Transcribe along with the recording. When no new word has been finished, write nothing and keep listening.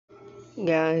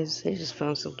Guys, I just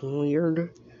found something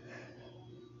weird.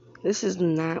 This is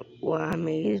not what I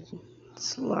made.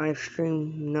 It's a live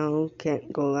stream. No,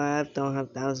 can't go live. Don't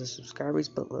have thousands of subscribers.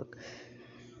 But look,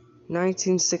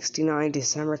 1969,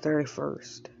 December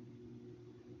 31st.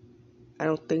 I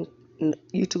don't think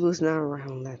YouTube was not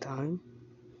around that time.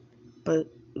 But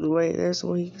there's a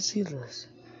way you can see this.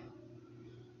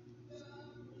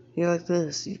 Like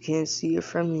this. You can't see it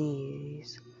from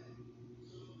these.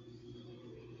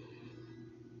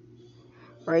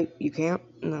 Right? You can't?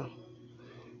 No.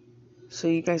 So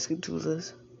you guys can do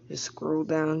this. Just scroll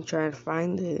down, try to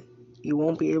find it. You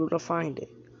won't be able to find it.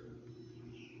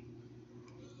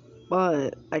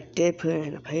 But I did put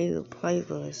in a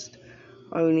playlist.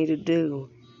 All you need to do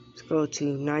is go to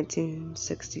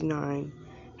 1969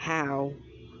 How,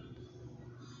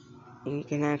 and you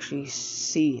can actually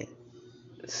see it.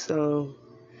 So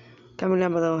comment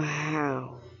down below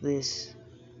how this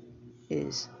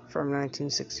is from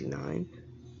 1969,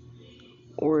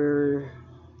 or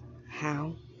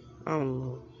how, I don't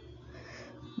know.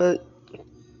 But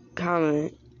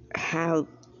comment how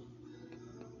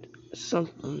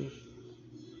something.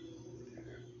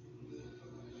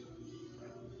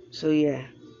 So yeah,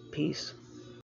 peace.